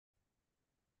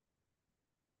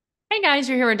Hey guys,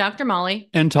 you're here with Dr. Molly,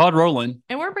 And Todd Rowland.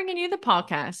 and we're bringing you the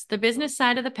podcast, The Business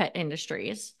Side of the Pet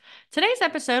Industries. Today's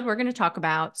episode, we're going to talk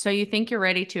about so you think you're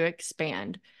ready to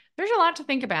expand. There's a lot to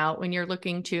think about when you're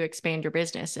looking to expand your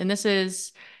business, and this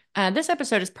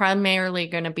episode is primarily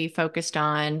going to be focused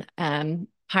on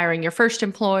hiring your first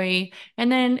employee,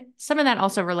 and then some of that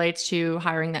also relates to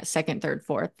hiring that second, third,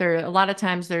 fourth. There a lot of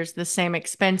times there's the same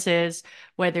expenses,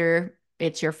 whether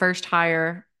it's your first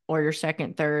hire or your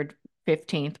second, third,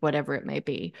 15th, whatever it may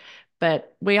be.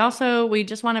 But we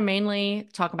just want to mainly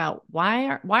talk about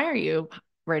why are you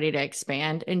ready to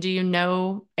expand, and do you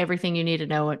know everything you need to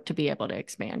know to be able to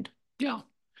expand? Yeah.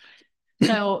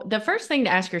 So the first thing to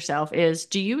ask yourself is,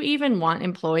 do you even want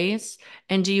employees,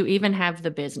 and do you even have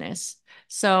the business?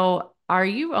 So are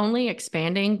you only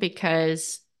expanding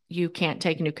because you can't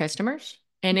take new customers?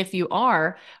 And if you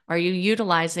are you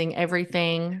utilizing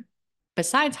everything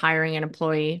besides hiring an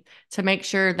employee to make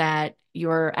sure that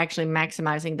you're actually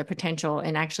maximizing the potential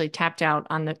and actually tapped out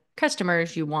on the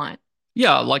customers you want?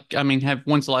 Yeah.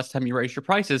 When's the last time you raised your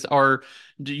prices? Or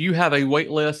do you have a wait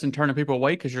list and turning people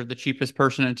away because you're the cheapest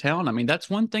person in town? I mean, that's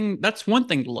one thing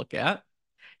to look at.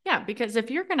 Yeah, because if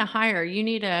you're going to hire, you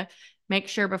need to make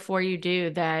sure before you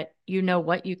do that you know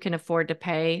what you can afford to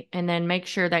pay, and then make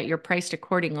sure that you're priced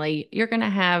accordingly. You're going to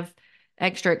have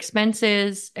extra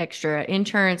expenses, extra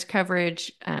insurance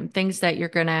coverage, things that you're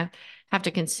going to have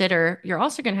to consider. You're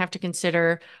also going to have to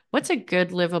consider what's a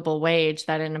good livable wage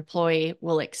that an employee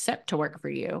will accept to work for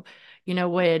you.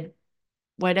 Would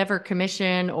whatever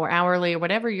commission or hourly or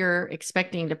whatever you're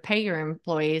expecting to pay your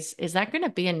employees, is that going to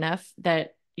be enough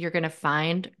that you're going to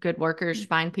find good workers,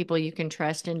 find people you can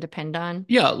trust and depend on?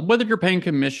 Yeah, whether you're paying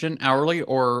commission hourly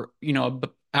or,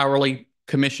 hourly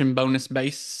commission bonus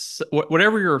base,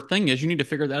 whatever your thing is, you need to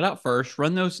figure that out first.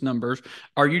 Run those numbers.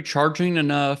 Are you charging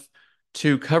enough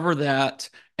to cover that?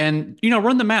 And,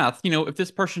 run the math. If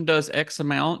this person does X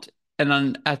amount, and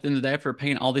then at the end of the day, after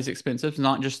paying all these expenses,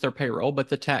 not just their payroll, but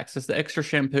the taxes, the extra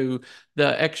shampoo,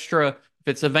 the extra, if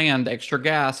it's a van, the extra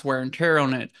gas, wear and tear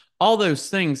on it, all those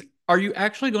things, are you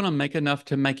actually going to make enough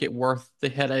to make it worth the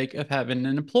headache of having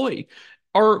an employee?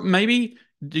 Or maybe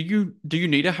do you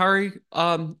need a highly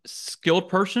skilled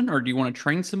person, or do you want to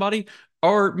train somebody?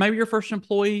 Or maybe your first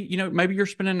employee, maybe you're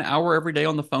spending an hour every day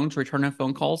on the phones returning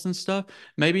phone calls and stuff.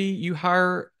 Maybe you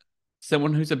hire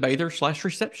someone who's a bather slash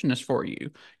receptionist for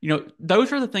you.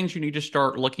 Those are the things you need to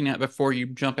start looking at before you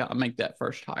jump out and make that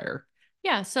first hire.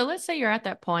 Yeah. So let's say you're at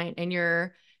that point and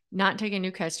you're not taking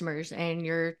new customers and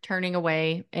you're turning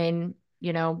away, and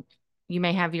you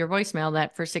may have your voicemail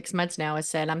that for 6 months now has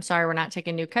said, I'm sorry, we're not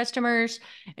taking new customers,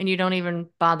 and you don't even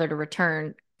bother to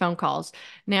return phone calls.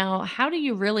 Now, how do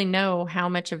you really know how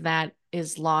much of that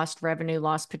is lost revenue,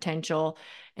 lost potential,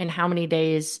 and how many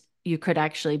days you could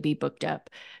actually be booked up?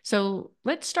 So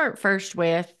let's start first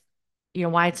with,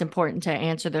 why it's important to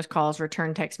answer those calls,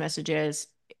 return text messages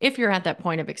if you're at that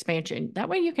point of expansion. That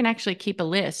way you can actually keep a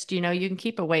list. You can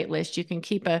keep a wait list. You can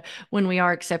keep a when we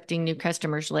are accepting new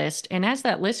customers list. And as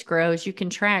that list grows, you can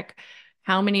track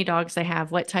how many dogs they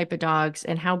have, what type of dogs,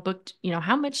 and how booked,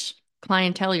 how much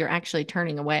clientele you're actually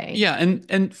turning away. Yeah,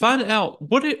 and find out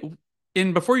what it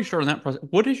and before you start on that process,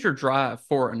 what is your drive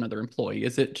for another employee?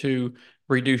 Is it to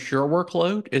reduce your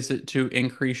workload? Is it to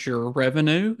increase your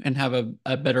revenue and have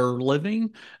a better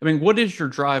living? I mean, what is your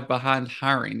drive behind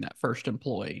hiring that first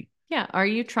employee? Yeah. Are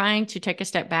you trying to take a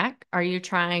step back? Are you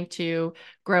trying to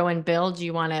grow and build? Do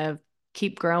you want to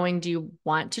keep growing? Do you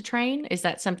want to train? Is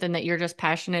that something that you're just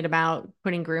passionate about,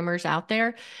 putting groomers out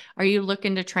there? Are you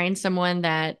looking to train someone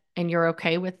and you're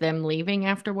okay with them leaving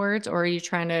afterwards? Or are you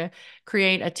trying to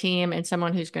create a team and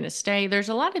someone who's going to stay? There's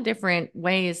a lot of different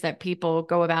ways that people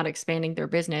go about expanding their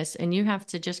business, and you have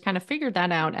to just kind of figure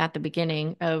that out at the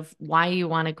beginning of why you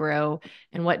want to grow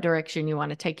and what direction you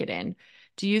want to take it in.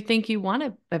 Do you think you want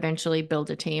to eventually build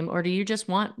a team, or do you just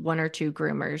want one or two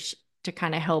groomers to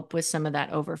kind of help with some of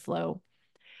that overflow?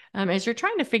 As you're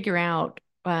trying to figure out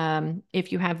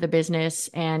if you have the business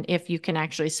and if you can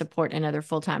actually support another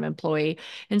full-time employee,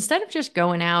 instead of just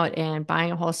going out and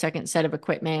buying a whole second set of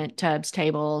equipment, tubs,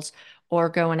 tables, or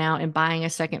going out and buying a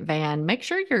second van, make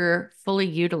sure you're fully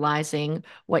utilizing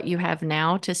what you have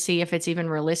now to see if it's even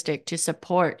realistic to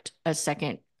support a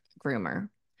second groomer.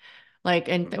 Like,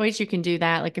 and the ways you can do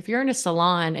that, like if you're in a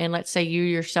salon and let's say you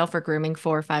yourself are grooming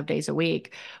 4 or 5 days a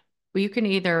week, well, you can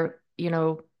either,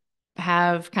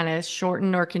 have kind of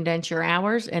shorten or condense your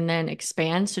hours and then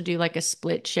expand. So do like a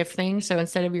split shift thing. So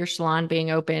instead of your salon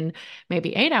being open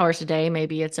maybe 8 hours a day,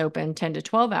 maybe it's open 10 to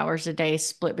 12 hours a day,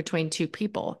 split between two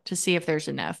people to see if there's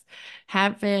enough.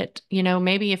 Have it,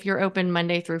 maybe if you're open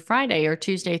Monday through Friday or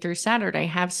Tuesday through Saturday,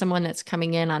 have someone that's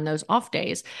coming in on those off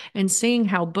days and seeing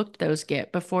how booked those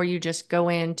get before you just go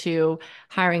into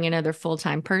hiring another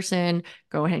full-time person,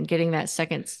 go ahead and getting that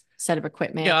second set of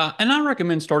equipment. Yeah, and I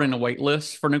recommend starting a wait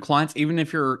list for new clients, even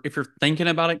if you're thinking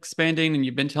about expanding and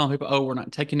you've been telling people, "Oh, we're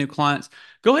not taking new clients."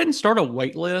 Go ahead and start a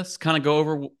wait list. Kind of go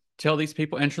over, tell these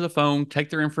people, answer the phone,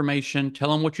 take their information, tell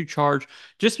them what you charge.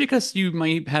 Just because you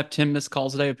may have 10 missed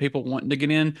calls a day of people wanting to get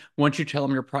in, once you tell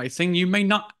them your pricing,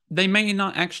 they may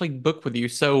not actually book with you.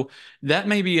 So that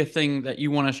may be a thing that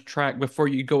you want to track before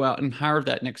you go out and hire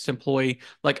that next employee.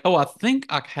 Like, oh, I think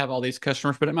I have all these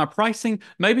customers, but at my pricing,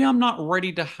 maybe I'm not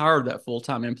ready to hire that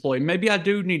full-time employee. Maybe I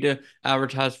do need to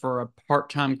advertise for a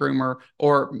part-time groomer,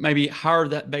 or maybe hire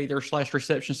that bather slash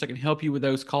receptionist that can help you with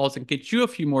those calls and get you a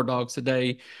few more dogs a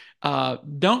day.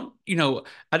 Don't,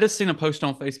 I just seen a post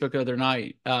on Facebook the other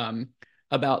night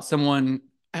about someone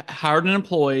hired an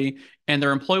employee and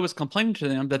their employee was complaining to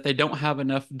them that they don't have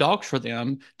enough dogs for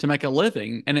them to make a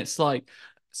living. And it's like,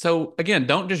 so again,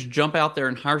 don't just jump out there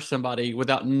and hire somebody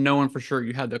without knowing for sure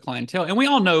you have the clientele. And we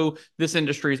all know this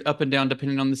industry is up and down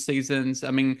depending on the seasons.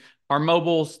 I mean, our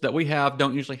mobiles that we have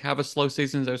don't usually have a slow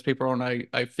season. Those people are on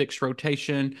a fixed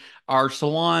rotation. Our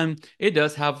salon, it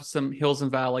does have some hills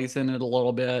and valleys in it a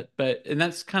little bit, and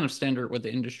that's kind of standard with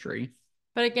the industry.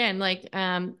 But again, like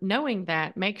knowing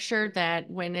that, make sure that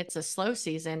when it's a slow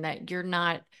season, that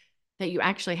you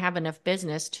actually have enough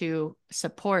business to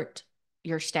support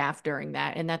your staff during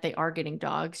that and that they are getting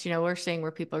dogs. We're seeing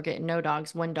where people are getting no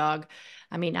dogs, one dog.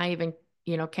 I mean, I even,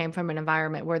 came from an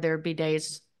environment where there'd be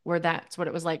days where that's what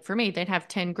it was like for me. They'd have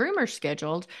 10 groomers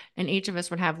scheduled and each of us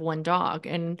would have one dog.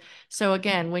 And so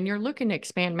again, when you're looking to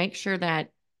expand, make sure that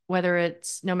whether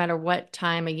it's no matter what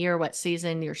time of year, what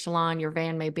season your salon, your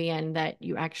van may be in, that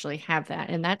you actually have that.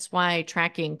 And that's why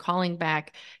tracking, calling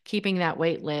back, keeping that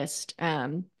wait list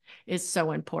is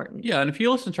so important. Yeah, and if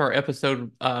you listen to our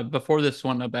episode before this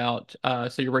one about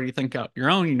so you're ready to think out your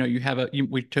own,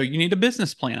 we tell you need a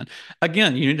business plan.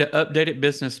 Again, you need to update a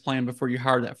business plan before you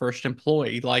hire that first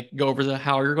employee. Like go over the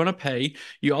how you're going to pay.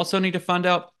 You also need to find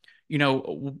out,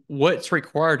 what's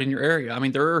required in your area. I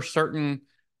mean, there are certain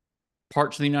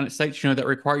parts of the United States, that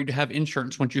require you to have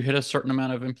insurance once you hit a certain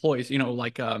amount of employees,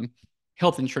 like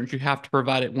health insurance, you have to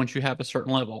provide it once you have a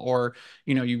certain level, or,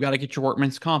 you've got to get your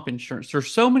workman's comp insurance. There's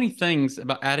so many things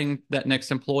about adding that next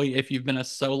employee if you've been a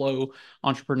solo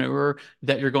entrepreneur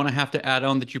that you're going to have to add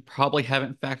on that you probably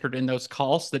haven't factored in those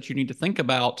costs that you need to think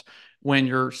about when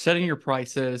you're setting your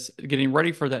prices, getting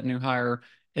ready for that new hire.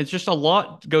 It's just a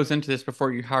lot goes into this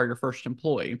before you hire your first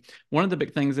employee. One of the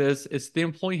big things is it's the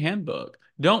employee handbook.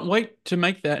 Don't wait to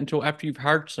make that until after you've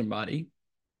hired somebody.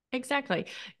 Exactly.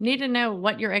 Need to know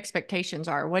what your expectations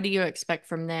are. What do you expect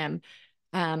from them?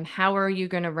 How are you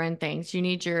going to run things? You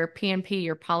need your P&P,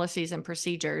 your policies and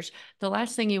procedures. The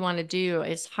last thing you want to do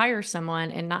is hire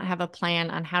someone and not have a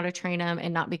plan on how to train them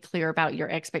and not be clear about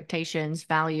your expectations,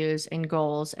 values, and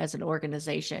goals as an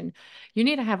organization. You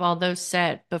need to have all those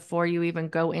set before you even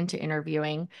go into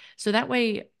interviewing. So that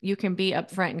way you can be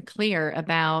upfront and clear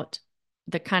about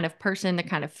the kind of person, the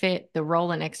kind of fit, the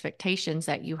role and expectations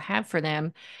that you have for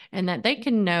them, and that they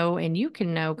can know and you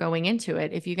can know going into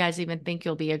it if you guys even think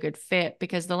you'll be a good fit.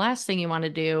 Because the last thing you want to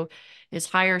do is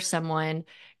hire someone,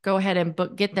 go ahead and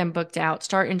get them booked out,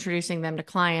 start introducing them to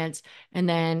clients, and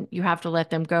then you have to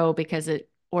let them go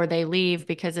or they leave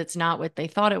because it's not what they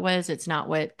thought it was. It's not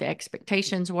what the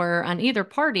expectations were on either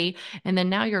party. And then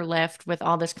now you're left with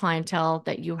all this clientele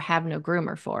that you have no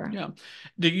groomer for. Yeah.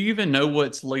 Do you even know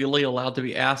what's legally allowed to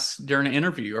be asked during an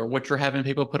interview or what you're having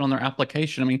people put on their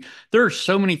application? I mean, there are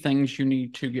so many things you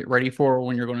need to get ready for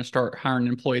when you're going to start hiring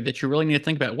an employee that you really need to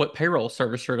think about what payroll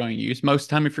service you're going to use. Most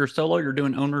time, if you're solo, you're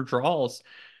doing owner draws.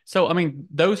 So, I mean,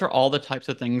 those are all the types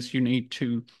of things you need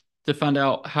to find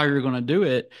out how you're going to do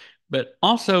it. But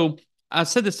also, I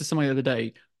said this to somebody the other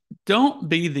day, don't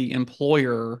be the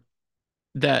employer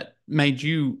that made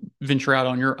you venture out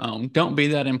on your own. Don't be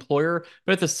that employer,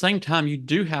 but at the same time, you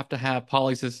do have to have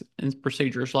policies and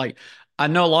procedures. Like I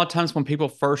know a lot of times when people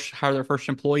first hire their first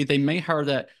employee, they may hire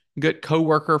that good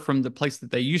coworker from the place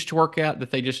that they used to work at, that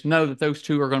they just know that those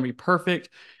two are going to be perfect.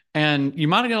 And you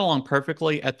might get along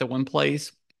perfectly at the one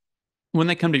place. When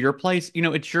they come to your place,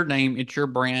 it's your name, it's your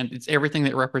brand, it's everything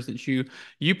that represents you.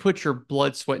 You put your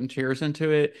blood, sweat, and tears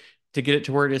into it to get it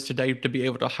to where it is today to be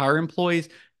able to hire employees.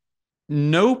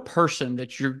 No person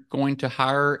that you're going to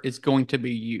hire is going to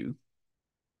be you.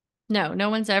 No, no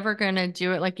one's ever going to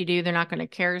do it like you do. They're not going to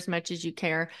care as much as you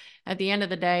care. At the end of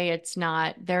the day, it's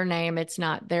not their name, it's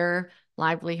not their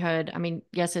livelihood. I mean,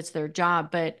 yes, it's their job,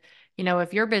 but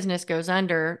if your business goes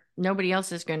under, nobody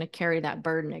else is going to carry that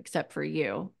burden except for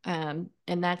you. And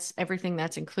that's everything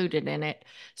that's included in it.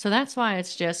 So that's why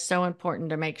it's just so important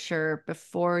to make sure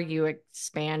before you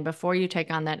expand, before you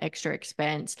take on that extra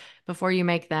expense, before you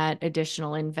make that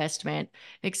additional investment,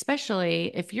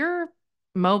 especially if you're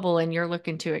mobile and you're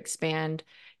looking to expand,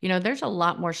 there's a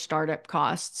lot more startup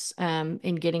costs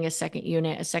in getting a second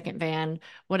unit, a second van,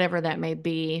 whatever that may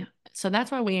be. So that's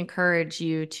why we encourage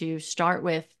you to start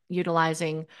with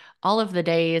utilizing all of the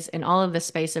days and all of the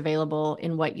space available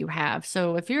in what you have.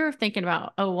 So if you're thinking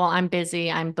about, oh, well, I'm busy,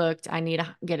 I'm booked, I need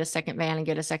to get a second van and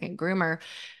get a second groomer,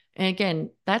 and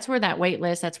again, that's where that wait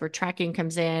list, that's where tracking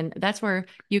comes in. That's where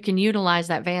you can utilize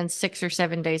that van 6 or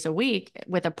 7 days a week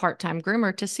with a part-time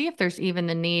groomer to see if there's even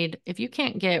the need. If you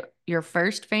can't get your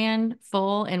first van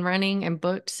full and running and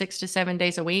booked 6 to 7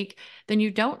 days a week, then you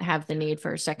don't have the need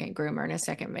for a second groomer and a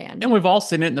second van. And we've all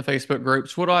seen it in the Facebook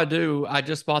groups. What do I do? I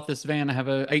just bought this van. I have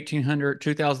a $1,800,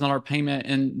 $2,000 payment,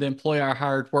 and the employee I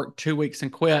hired worked 2 weeks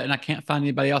and quit, and I can't find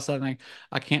anybody else.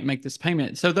 I can't make this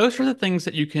payment. So those are the things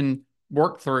that you can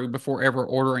work through before ever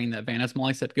ordering that van. As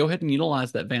Molly said, go ahead and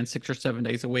utilize that van 6 or 7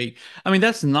 days a week. I mean,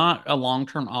 that's not a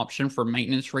long-term option for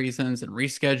maintenance reasons and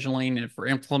rescheduling and for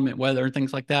inclement weather and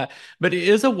things like that. But it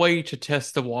is a way to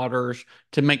test the waters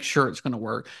to make sure it's going to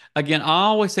work. Again, I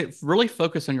always say really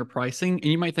focus on your pricing.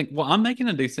 And you might think, well, I'm making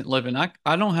a decent living.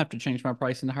 I don't have to change my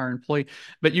pricing to hire an employee.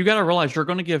 But you got to realize you're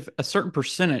going to give a certain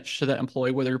percentage to that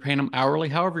employee, whether you're paying them hourly,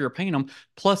 however you're paying them,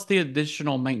 plus the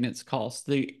additional maintenance costs.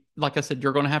 Like I said,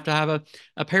 you're going to have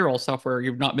a payroll software.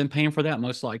 You've not been paying for that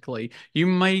most likely. You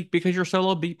may, because you're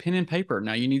solo, be pen and paper.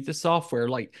 Now you need the software.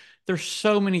 Like there's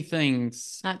so many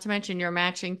things. Not to mention your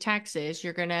matching taxes.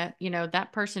 You're going to,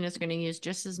 that person is going to use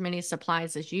just as many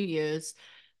supplies as you use.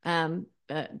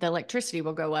 The electricity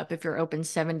will go up if you're open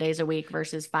 7 days a week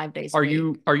versus 5 days a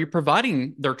week. Are you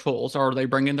providing their tools? Or are they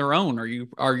bringing their own? Are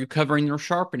you covering their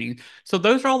sharpening? So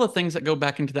those are all the things that go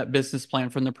back into that business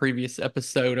plan from the previous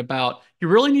episode about you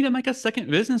really need to make a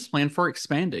second business plan for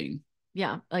expanding.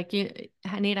 Yeah, like you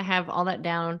need to have all that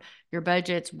down, your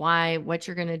budgets, why, what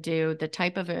you're going to do, the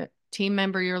type of a team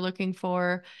member you're looking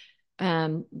for,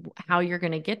 how you're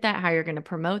going to get that, how you're going to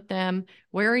promote them,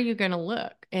 where are you going to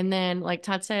look? And then, like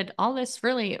Todd said, all this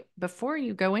really, before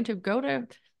you go to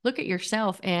look at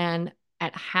yourself and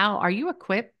at how are you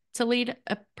equipped to lead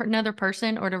another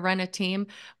person or to run a team?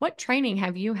 What training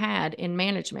have you had in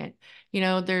management?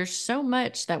 There's so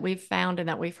much that we've found and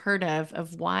that we've heard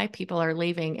of why people are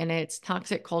leaving, and it's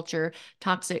toxic culture,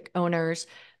 toxic owners,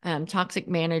 toxic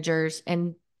managers,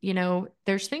 and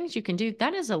there's things you can do.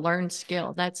 That is a learned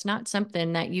skill. That's not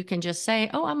something that you can just say,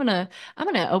 oh, I'm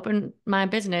gonna open my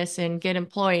business and get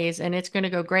employees and it's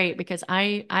gonna go great, because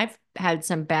I've had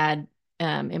some bad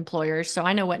employers, so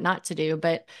I know what not to do.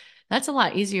 But that's a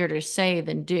lot easier to say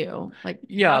than do. Like,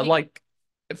 Yeah, how do you, like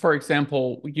for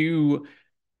example,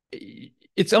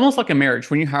 it's almost like a marriage.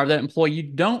 When you hire that employee, you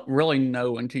don't really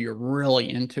know until you're really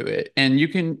into it. And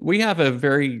we have a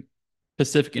very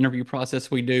specific interview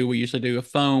process we do. We usually do a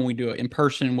phone, we do it in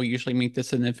person. We usually meet the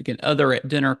significant other at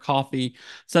dinner, coffee,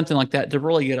 something like that to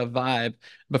really get a vibe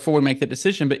before we make the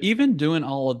decision. But even doing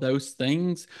all of those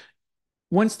things,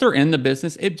 once they're in the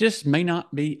business, it just may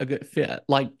not be a good fit.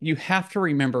 Like you have to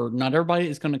remember, not everybody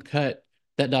is going to cut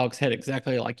that dog's head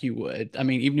exactly like you would. I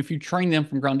mean, even if you train them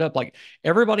from ground up, like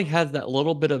everybody has that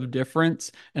little bit of difference.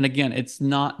 And again, it's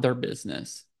not their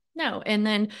business. no. And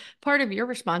then part of your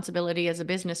responsibility as a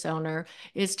business owner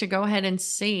is to go ahead and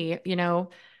see,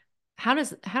 how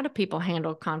do people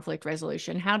handle conflict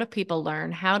resolution? How do people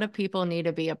learn? How do people need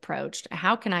to be approached?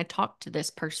 How can I talk to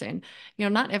this person?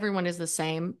 Not everyone is the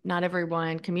same. Not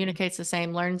everyone communicates the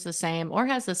same, learns the same, or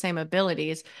has the same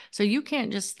abilities. So you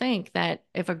can't just think that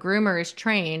if a groomer is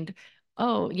trained,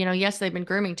 oh, yes, they've been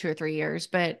grooming 2 or 3 years,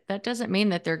 but that doesn't mean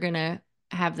that they're going to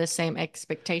have the same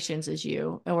expectations as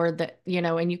you, or that,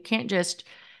 and you can't just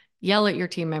yell at your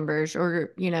team members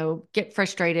or, get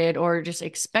frustrated or just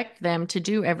expect them to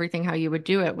do everything how you would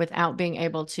do it without being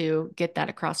able to get that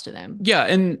across to them. Yeah,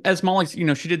 and as Molly's,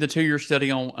 she did the 2 year study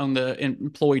on the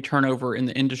employee turnover in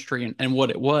the industry and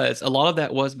what it was. A lot of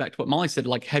that was back to what Molly said,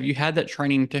 like, have you had that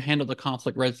training to handle the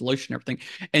conflict resolution and everything?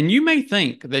 And you may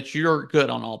think that you're good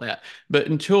on all that, but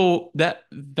until that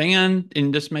van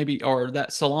and just maybe or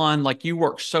that salon, like you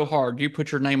worked so hard, you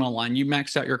put your name online, you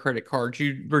maxed out your credit cards,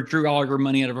 you withdrew all your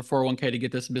money out of a 401k to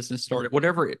get this business started,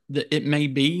 whatever it may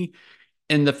be,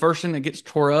 and the first thing that gets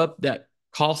tore up that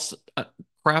costs a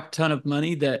crap ton of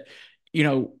money that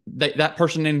that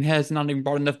person then has not even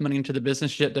brought enough money into the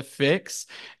business yet to fix,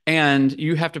 and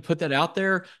you have to put that out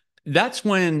there. That's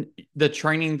when the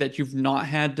training that you've not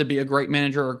had to be a great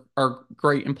manager or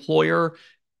great employer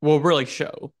will really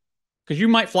show, because you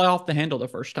might fly off the handle the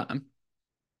first time.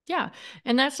 Yeah.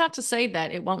 And that's not to say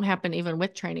that it won't happen even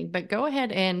with training, but go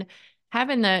ahead and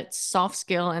having that soft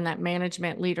skill and that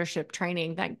management leadership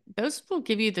training, that those will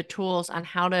give you the tools on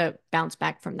how to bounce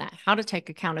back from that, how to take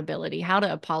accountability, how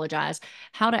to apologize,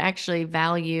 how to actually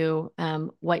value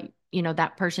what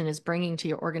that person is bringing to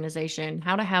your organization,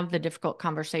 how to have the difficult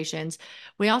conversations.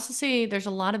 We also see there's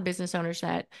a lot of business owners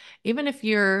that even if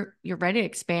you're ready to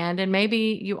expand and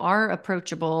maybe you are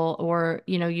approachable, or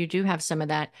you do have some of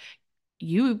that,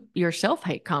 you yourself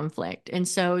hate conflict. And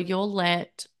so you'll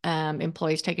let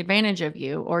employees take advantage of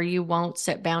you, or you won't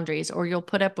set boundaries, or you'll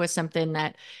put up with something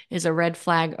that is a red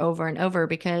flag over and over,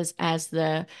 because as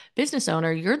the business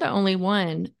owner, you're the only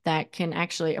one that can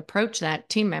actually approach that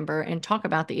team member and talk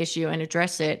about the issue and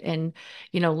address it, and,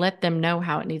 let them know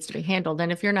how it needs to be handled.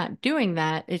 And if you're not doing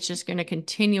that, it's just going to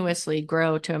continuously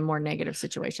grow to a more negative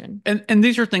situation. And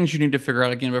these are things you need to figure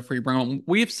out again before you bring them.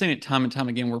 We've seen it time and time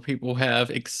again where people have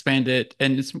expanded,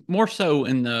 and it's more so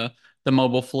in the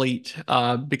mobile fleet,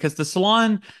 because the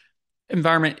salon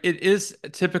environment, it is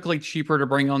typically cheaper to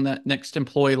bring on that next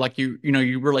employee. Like you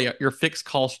really, your fixed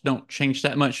costs don't change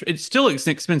that much. It's still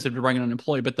expensive to bring on an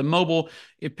employee, but the mobile,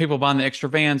 if people buying the extra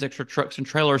vans, extra trucks and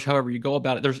trailers, however you go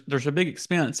about it, there's a big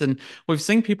expense. And we've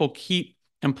seen people keep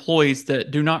employees that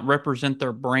do not represent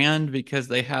their brand because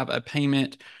they have a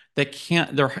payment. They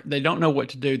don't know what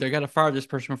to do. They got to fire this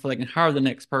person before they can hire the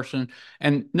next person.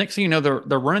 And next thing you know,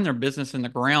 they're running their business in the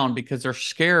ground because they're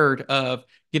scared of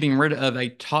getting rid of a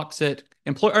toxic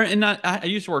employer. And not, I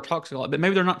use the word toxic a lot, but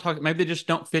maybe they're not toxic. Maybe they just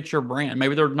don't fit your brand.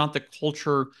 Maybe they're not the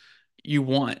culture you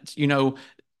want.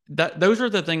 That those are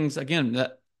the things, again,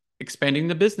 that expanding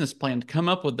the business plan, to come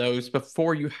up with those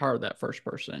before you hire that first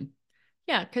person.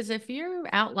 Yeah, because if you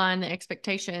outline the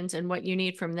expectations and what you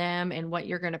need from them and what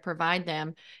you're going to provide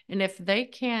them, and if they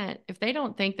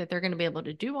don't think that they're going to be able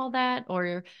to do all that,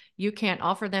 or you can't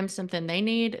offer them something they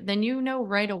need, then you know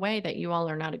right away that you all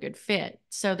are not a good fit.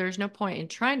 So there's no point in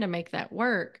trying to make that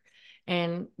work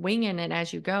and winging it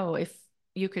as you go if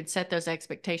you could set those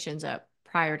expectations up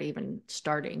prior to even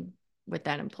starting with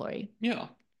that employee. Yeah.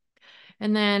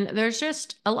 And then there's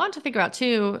just a lot to think about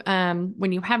too,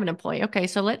 when you have an employee. Okay,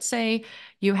 so let's say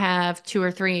you have two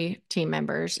or three team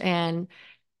members and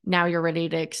now you're ready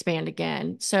to expand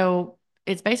again. So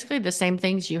it's basically the same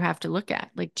things you have to look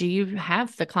at. Like, do you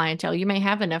have the clientele? You may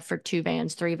have enough for two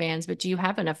vans, three vans, but do you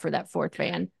have enough for that fourth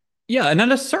van? Yeah, and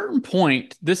at a certain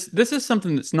point, this is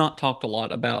something that's not talked a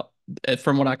lot about,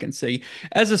 from what I can see.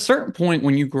 As a certain point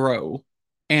when you grow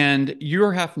and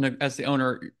you're having to, as the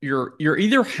owner, you're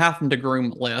either having to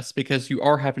groom less because you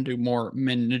are having to do more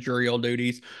managerial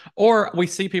duties, or we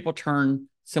see people turn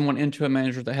someone into a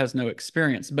manager that has no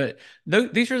experience. But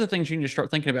these are the things you need to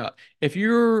start thinking about. If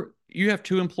you have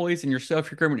two employees and yourself,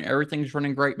 you're grooming, everything's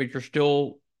running great, but you're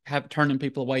still have turning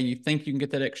people away, you think you can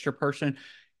get that extra person,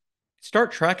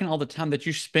 start tracking all the time that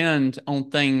you spend on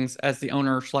things as the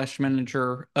owner slash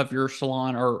manager of your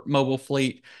salon or mobile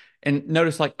fleet. And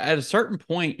notice, like, at a certain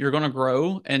point, you're going to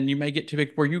grow and you may get too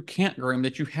big where you can't groom,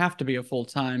 that you have to be a full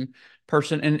time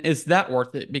person. And is that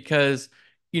worth it? Because,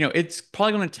 it's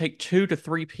probably going to take 2 to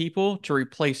 3 people to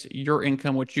replace your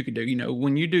income, which you could do.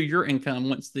 When you do your income,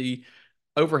 once the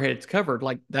overhead's covered,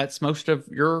 like that's most of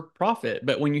your profit.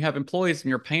 But when you have employees and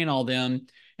you're paying all them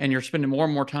and you're spending more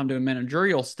and more time doing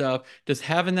managerial stuff, does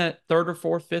having that third or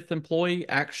fourth, fifth employee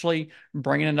actually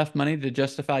bring in enough money to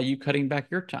justify you cutting back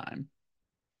your time?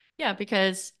 Yeah,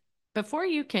 because before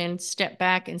you can step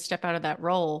back and step out of that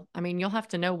role, I mean, you'll have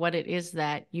to know what it is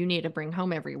that you need to bring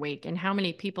home every week, and how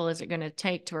many people is it going to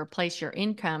take to replace your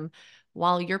income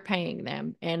while you're paying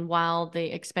them and while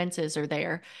the expenses are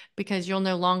there, because you'll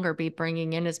no longer be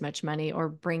bringing in as much money or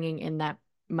bringing in that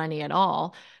money at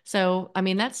all. So, I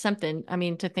mean, that's something, I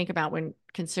mean, to think about when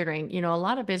considering, a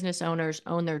lot of business owners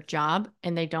own their job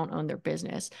and they don't own their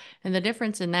business. And the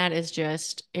difference in that is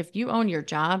just if you own your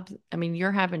job, I mean,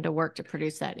 you're having to work to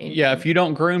produce that Yeah, if income. you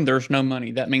don't groom, there's no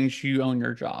money. That means you own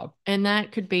your job. And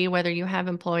that could be whether you have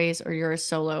employees or you're a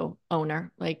solo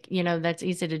owner. Like, that's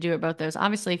easy to do at both those.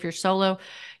 Obviously, if you're solo,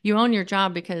 you own your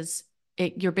job because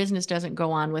your business doesn't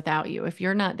go on without you. If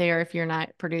you're not there, if you're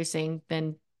not producing,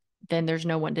 then there's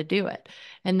no one to do it.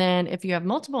 And then if you have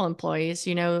multiple employees,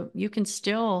 you can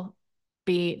still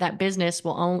be that business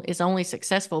is only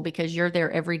successful because you're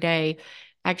there every day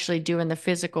actually doing the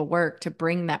physical work to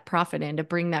bring that profit in, to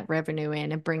bring that revenue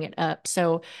in and bring it up.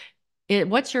 So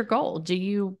what's your goal?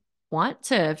 want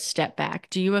to step back?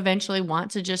 Do you eventually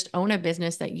want to just own a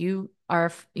business that you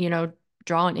are,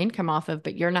 drawing income off of,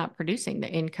 but you're not producing the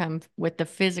income with the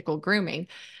physical grooming?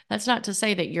 That's not to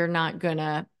say that you're not going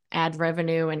to add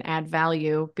revenue and add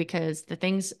value, because the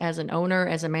things as an owner,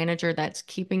 as a manager that's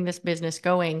keeping this business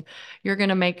going, you're going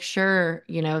to make sure,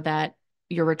 that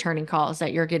you're returning calls,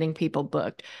 that you're getting people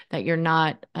booked, that you're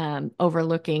not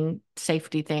overlooking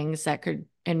safety things that could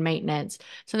and maintenance.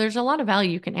 So there's a lot of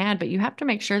value you can add, but you have to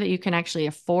make sure that you can actually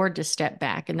afford to step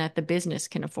back and that the business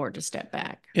can afford to step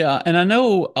back. Yeah, and I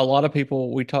know a lot of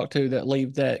people we talk to that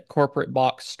leave that corporate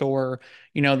box store,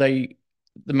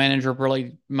 the manager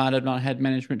really might have not had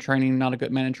management training, not a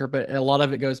good manager, but a lot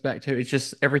of it goes back to it's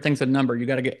just everything's a number. You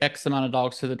got to get X amount of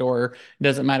dogs to the door. It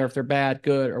doesn't matter if they're bad,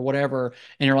 good, or whatever.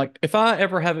 And you're like, if I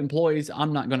ever have employees,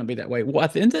 I'm not going to be that way. Well,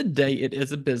 at the end of the day, it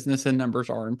is a business and numbers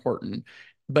are important.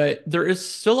 But there is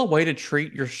still a way to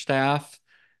treat your staff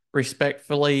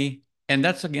respectfully. And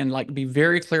that's again, like be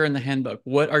very clear in the handbook.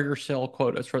 What are your sale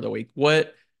quotas for the week?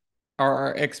 What are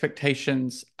our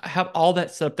expectations? Have all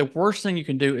that stuff. The worst thing you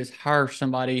can do is hire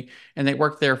somebody and they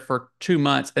work there for 2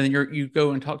 months, and then you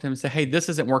go and talk to them and say, "Hey, this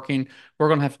isn't working. We're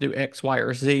going to have to do X, Y,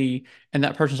 or Z." And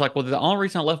that person's like, "Well, the only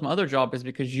reason I left my other job is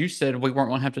because you said we weren't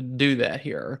going to have to do that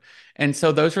here." And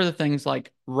so those are the things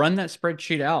like run that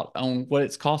spreadsheet out on what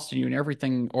it's costing you and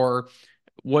everything, or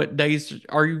what days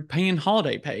are you paying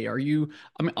holiday pay? I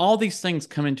mean, all these things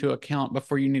come into account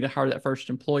before you need to hire that first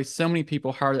employee. So many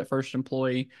people hire that first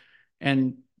employee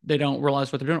and they don't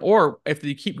realize what they're doing. Or if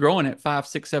you keep growing at 5,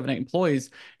 6, 7, 8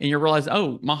 employees and you realize,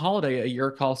 oh, my holiday a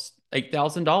year costs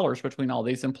 $8,000 between all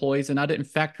these employees, and I didn't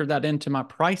factor that into my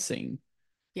pricing.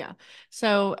 Yeah.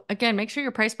 So again, make sure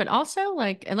your price, but also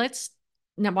like, and let's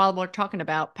now while we're talking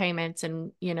about payments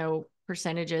and,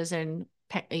 percentages and,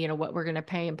 what we're going to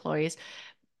pay employees,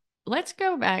 let's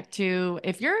go back to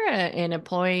if you're an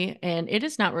employee and it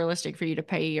is not realistic for you to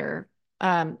pay or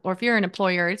if you're an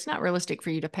employer, it's not realistic for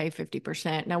you to pay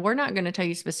 50%. Now, we're not going to tell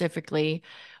you specifically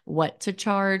what to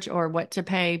charge or what to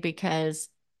pay, because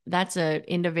that's an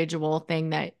individual thing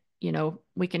that,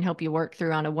 we can help you work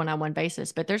through on a one-on-one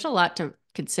basis. But there's a lot to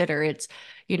consider. It's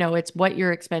what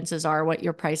your expenses are, what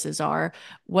your prices are,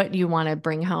 what you want to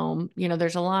bring home.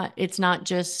 There's a lot. It's not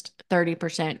just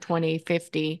 30%, 20,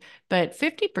 50, but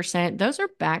 50%, those are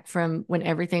back from when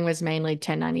everything was mainly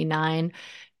 1099.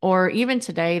 Or even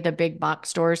today, the big box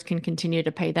stores can continue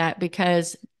to pay that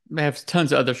because, They have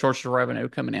tons of other sources of revenue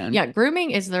coming in. yeah,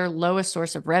 grooming is their lowest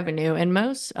source of revenue. And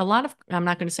I'm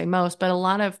not going to say most, but a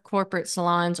lot of corporate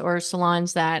salons or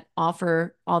salons that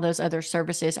offer all those other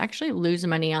services actually lose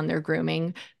money on their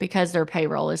grooming because their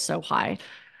payroll is so high.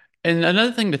 And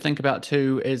another thing to think about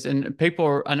too is, and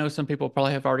I know some people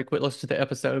probably have already quit listening to the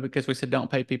episode because we said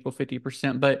don't pay people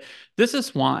 50%, but this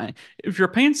is why. If you're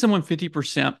paying someone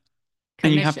 50%,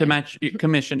 and you have to Commission. match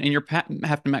commission, and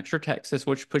have to match your taxes,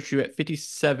 which puts you at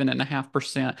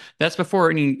 57.5%. That's before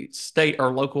any state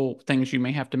or local things you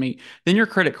may have to meet. Then your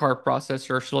credit card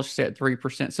processor, so let's say at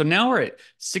 3%. So now we're at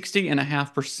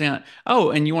 60.5%. Oh,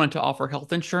 and you wanted to offer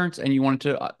health insurance and you wanted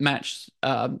to match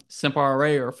simple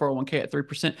IRA or 401k at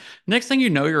 3%. Next thing you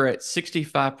know, you're at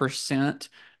 65%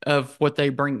 of what they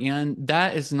bring in.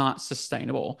 That is not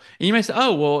sustainable. And you may say,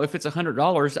 oh, well, if it's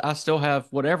 $100, I still have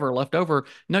whatever left over.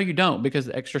 No, you don't, because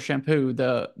the extra shampoo,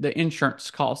 the insurance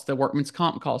cost, the workman's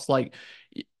comp cost, like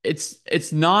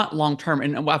it's not long term.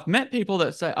 And I've met people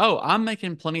that say, "Oh, I'm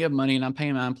making plenty of money and I'm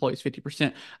paying my employees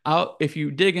 50%." If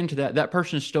you dig into that, that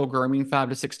person is still grooming 5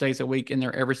 to 6 days a week and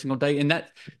they're every single day. And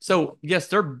so yes,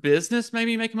 their business may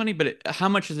be making money, but how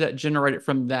much is that generated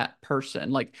from that person?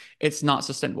 Like it's not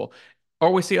sustainable.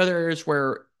 Or we see other areas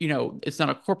where, it's not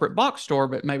a corporate box store,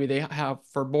 but maybe they have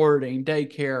for boarding,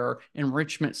 daycare,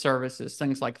 enrichment services,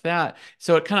 things like that.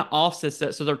 So it kind of offsets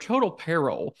that. So their total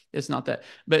payroll is not that.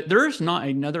 But there is not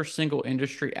another single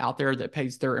industry out there that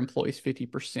pays their employees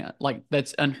 50%. Like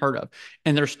that's unheard of.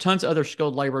 And there's tons of other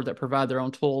skilled labor that provide their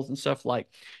own tools and stuff like,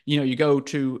 you go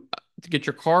to get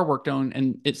your car worked on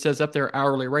and it says up there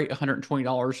hourly rate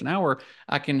 $120 an hour.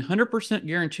 I can 100%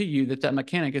 guarantee you that that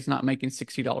mechanic is not making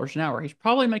 $60 an hour. He's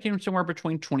probably making somewhere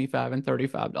between 25 and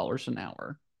 $35 an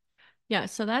hour. Yeah.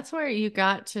 So that's where you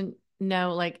got to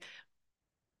know, like,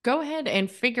 go ahead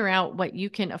and figure out what you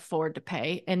can afford to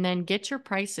pay and then get your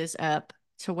prices up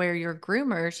to where your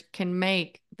groomers can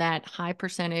make that high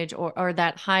percentage or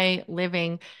that high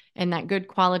living and that good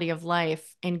quality of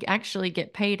life and actually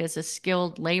get paid as a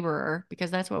skilled laborer,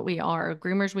 because that's what we are.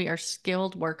 Groomers, we are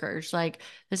skilled workers. Like,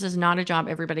 this is not a job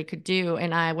everybody could do.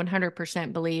 And I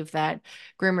 100% believe that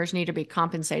groomers need to be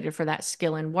compensated for that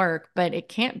skill and work, but it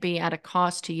can't be at a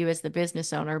cost to you as the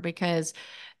business owner, because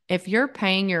if you're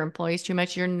paying your employees too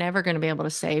much, you're never going to be able to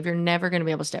save. You're never going to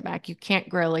be able to step back. You can't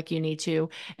grow like you need to,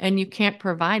 and you can't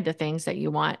provide the things that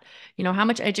you want. How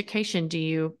much education do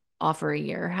you offer a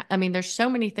year? I mean, there's so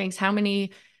many things. How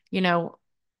many, you know,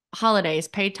 holidays,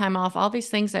 paid time off, all these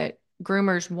things that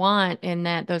groomers want, and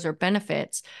that those are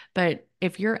benefits. But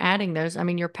if you're adding those, I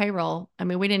mean, your payroll, I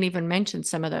mean, we didn't even mention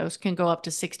some of those can go up to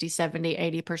 60, 70,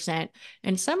 80%.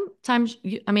 And sometimes,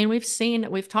 I mean,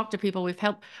 we've talked to people, we've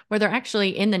helped where they're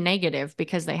actually in the negative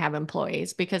because they have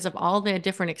employees, because of all the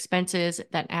different expenses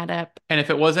that add up. And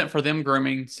if it wasn't for them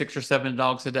grooming 6 or 7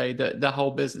 dogs a day, the whole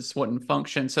business wouldn't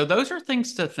function. So those are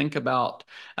things to think about.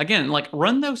 Again, like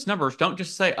run those numbers. Don't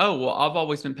just say, oh, well, I've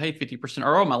always been paid 50%,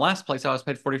 or oh, my last place I was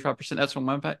paid 45%. That's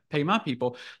what I pay my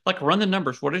people. Like run the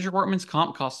numbers. What is your workman's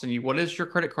comp costing you? What is your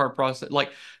credit card process?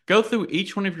 Like go through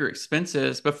each one of your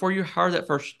expenses before you hire that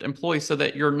first employee so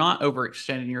that you're not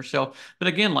overextending yourself. But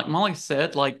again, like Molly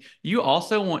said, like you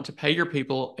also want to pay your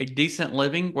people a decent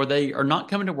living where they are not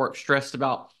coming to work stressed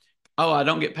about, oh, I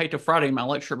don't get paid till Friday. My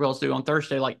electric bill's due on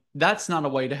Thursday. Like that's not a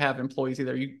way to have employees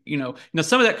either. You know,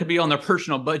 some of that could be on their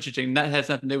personal budgeting. That has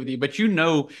nothing to do with you, but you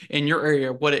know, in your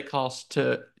area, what it costs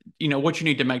to, what you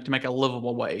need to make a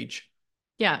livable wage.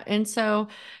 Yeah. And so,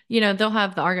 they'll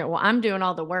have the argument, well, I'm doing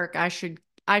all the work. I should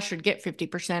get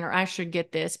 50%, or I should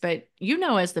get this. But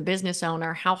as the business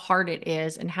owner, how hard it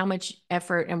is and how much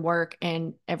effort and work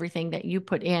and everything that you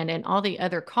put in and all the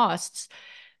other costs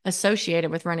associated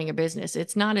with running a business.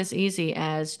 It's not as easy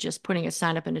as just putting a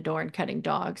sign up in the door and cutting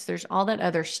dogs. There's all that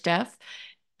other stuff.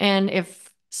 And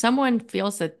if someone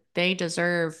feels that they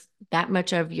deserve that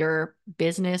much of your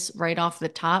business right off the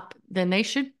top, then they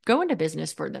should go into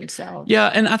business for Yeah, themselves.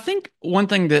 and I think one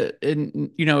thing that,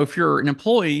 if you're an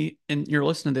employee and you're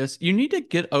listening to this, you need to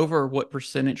get over what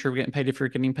percentage you're getting paid if you're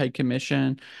getting paid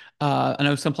commission. I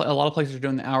know a lot of places are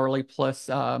doing the hourly plus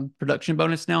production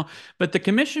bonus now, but the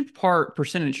commission part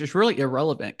percentage is really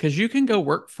irrelevant because you can go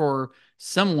work for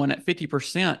someone at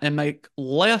 50% and make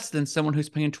less than someone who's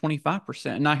paying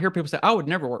 25%. And I hear people say, I would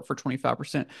never work for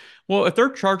 25%. Well, if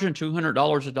they're charging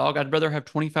 $200 a dog, I'd rather have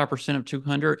 25% of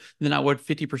 200 than I would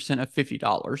 50% of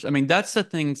 $50. I mean, that's the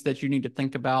things that you need to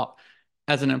think about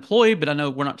as an employee, but I know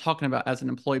we're not talking about as an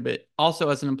employee, but also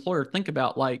as an employer, think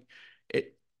about like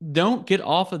it, don't get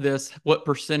off of this what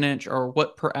percentage or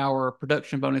what per hour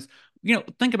production bonus.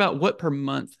 Think about what per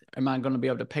month am I going to be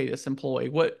able to pay this employee?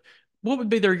 What would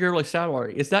be their yearly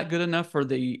salary? Is that good enough for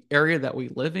the area that we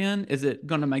live in? Is it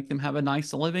going to make them have a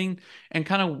nice living? And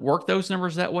kind of work those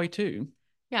numbers that way too.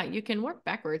 Yeah, you can work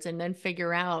backwards and then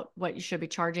figure out what you should be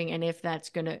charging, and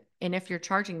if you're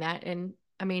charging that, and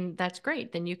I mean, that's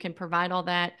great. Then you can provide all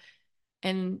that.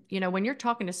 And, when you're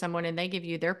talking to someone and they give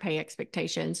you their pay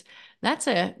expectations, that's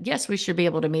a yes, we should be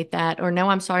able to meet that. Or no,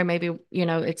 I'm sorry, maybe,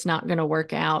 it's not going to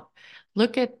work out.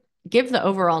 Look at, give the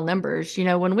overall numbers.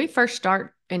 When we first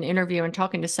start an interview and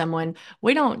talking to someone,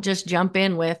 we don't just jump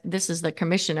in with this is the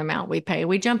commission amount we pay.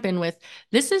 We jump in with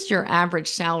this is your average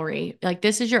salary. Like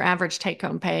this is your average take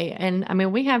home pay. And I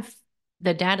mean, we have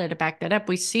the data to back that up.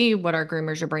 We see what our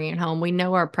groomers are bringing home. We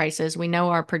know our prices. We know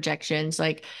our projections.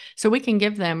 Like, so we can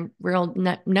give them real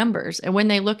numbers. And when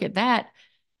they look at that,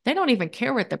 they don't even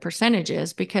care what the percentage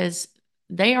is because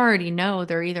they already know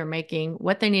they're either making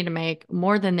what they need to make,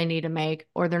 more than they need to make,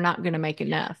 or they're not going to make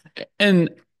enough. And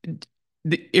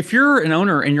if you're an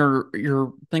owner and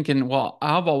you're thinking, well,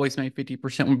 I've always made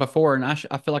 50% before, and I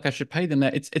feel like I should pay them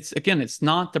that. It's again, it's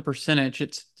not the percentage.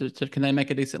 It's can they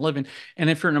make a decent living? And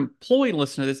if you're an employee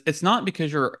listening to this, it's not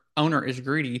because your owner is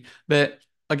greedy, but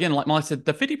again, like Molly said,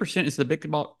 the 50% is the big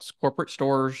box corporate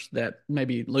stores that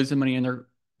maybe losing money in their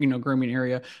grooming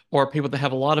area, or people that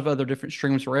have a lot of other different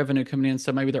streams of revenue coming in.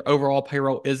 So maybe their overall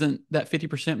payroll isn't that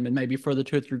 50%, but maybe for the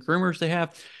 2 or 3 groomers they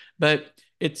have. But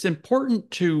it's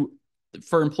important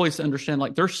for employees to understand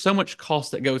like there's so much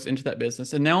cost that goes into that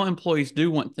business. And now employees do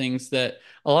want things that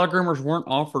a lot of groomers weren't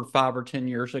offered 5 or 10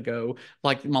 years ago.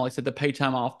 Like Molly said, the pay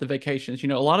time off, the vacations. A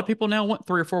lot of people now want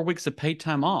 3 or 4 weeks of paid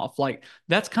time off. Like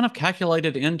that's kind of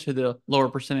calculated into the lower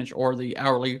percentage or the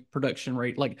hourly production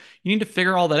rate. Like you need to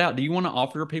figure all that out. Do you want to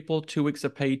offer your people 2 weeks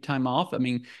of paid time off? I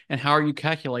mean, and how are you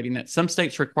calculating that? Some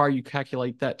states require you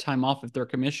calculate that time off if they're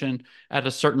commissioned at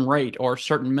a certain rate or a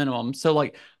certain minimum. So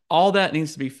like all that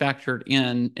needs to be factored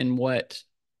in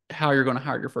how you're going to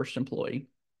hire your first employee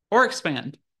or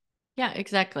expand. Yeah,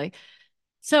 exactly.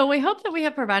 So we hope that we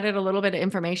have provided a little bit of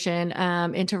information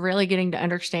into really getting to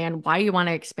understand why you want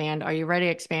to expand. Are you ready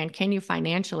to expand? Can you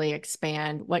financially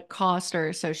expand? What costs are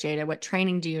associated? What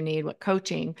training do you need? What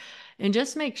coaching? And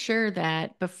just make sure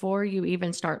that before you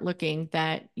even start looking,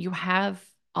 that you have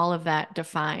all of that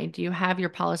defined. You have your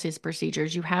policies,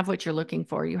 procedures, you have what you're looking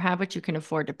for, you have what you can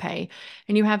afford to pay,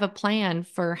 and you have a plan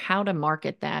for how to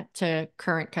market that to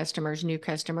current customers, new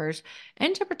customers,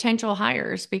 and to potential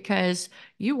hires because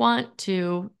you want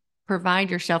to provide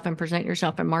yourself and present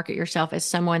yourself and market yourself as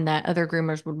someone that other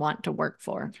groomers would want to work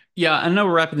for. Yeah, I know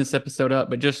we're wrapping this episode up,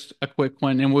 but just a quick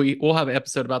one, and we'll have an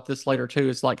episode about this later too.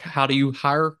 Is like how do you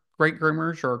hire great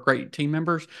groomers or great team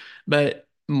members, but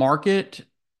market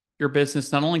your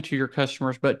business not only to your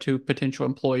customers but to potential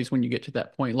employees when you get to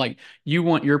that point. Like you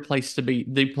want your place to be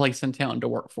the place in town to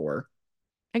work for.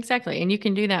 Exactly. And you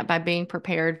can do that by being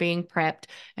prepared, being prepped,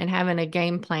 and having a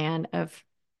game plan of,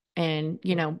 and,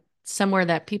 somewhere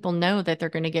that people know that they're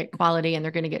going to get quality and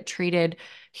they're going to get treated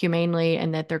humanely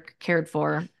and that they're cared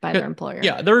for by Yeah, their employer.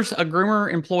 yeah, there's a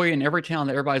groomer employee in every town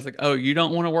that everybody's like, "Oh, you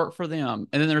don't want to work for them."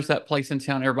 And then there's that place in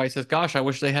town everybody says, "Gosh, I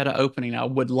wish they had an opening. I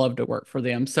would love to work for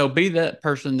them." So be that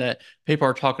person that people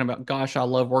are talking about, "Gosh, I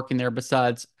love working there,"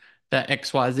 besides that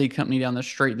XYZ company down the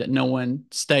street that no one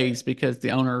stays because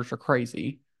the owners are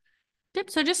crazy. Yep.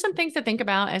 So just some things to think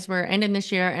about as we're ending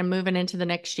this year and moving into the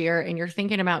next year, and you're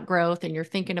thinking about growth and you're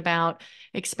thinking about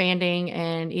expanding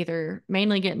and either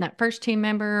mainly getting that first team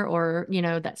member or,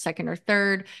 that second or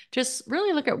third. Just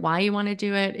really look at why you want to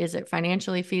do it. Is it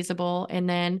financially feasible? And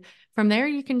then from there,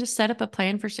 you can just set up a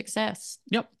plan for success.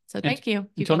 Yep. So And thank you. You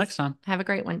until guys next time. have a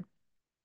great one.